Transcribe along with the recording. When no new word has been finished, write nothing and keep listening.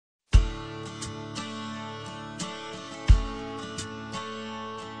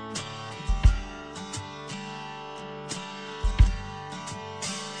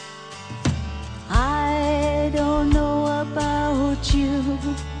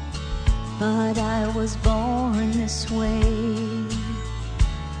but I was born this way.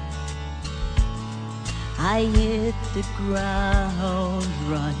 I hit the ground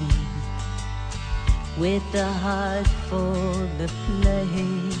running with a heart full of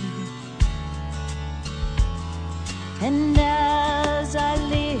play. And as I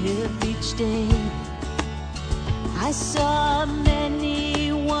lived each day, I saw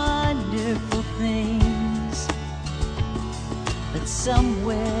many wonderful things. But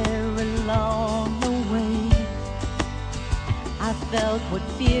somewhere along the way, I felt what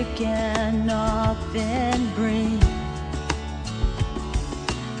fear can often bring.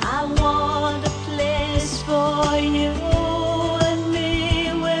 I want a place for you and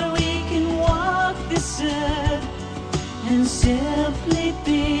me, where we can walk this earth and simply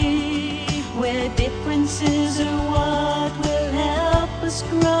be, where differences are what will help us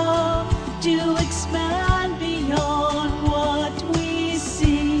grow, to expand beyond what we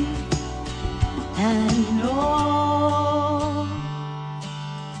see and know.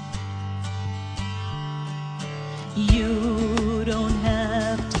 You don't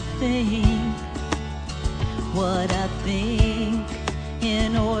have to think what I think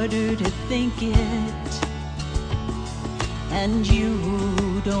in order to think it, and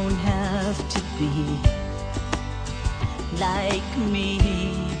you don't have to be like me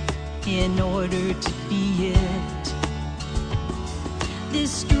in order to be it.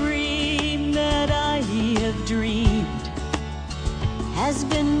 This dream that I have dreamed has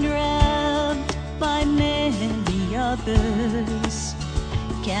been dreamt by many others.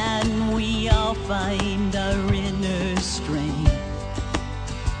 Can we all find our inner strength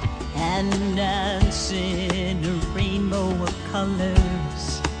and dance in a rainbow of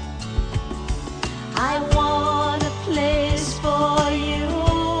colors? I want a place for you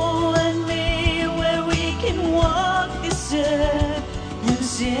and me, where we can walk this earth and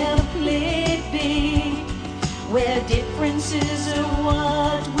simply be, where differences are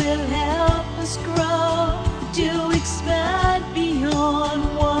what will help us grow, to expand beyond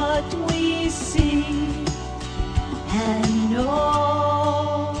what we see and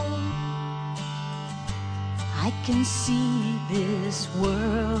know. I can see this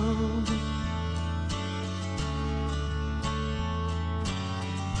world.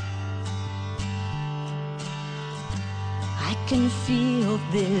 I can feel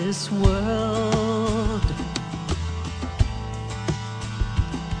this world.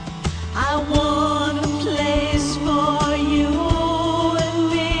 I want a place for you and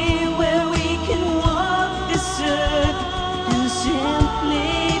me, where we can walk this earth and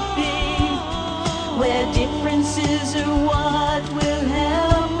simply be, where differences are what will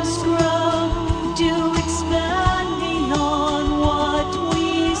help us grow, to expand beyond what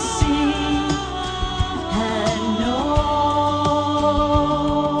we see and know.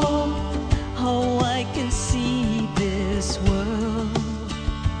 Oh, I can see this world.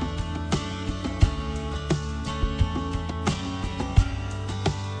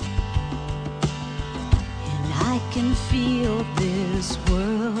 And I can feel this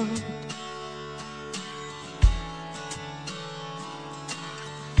world.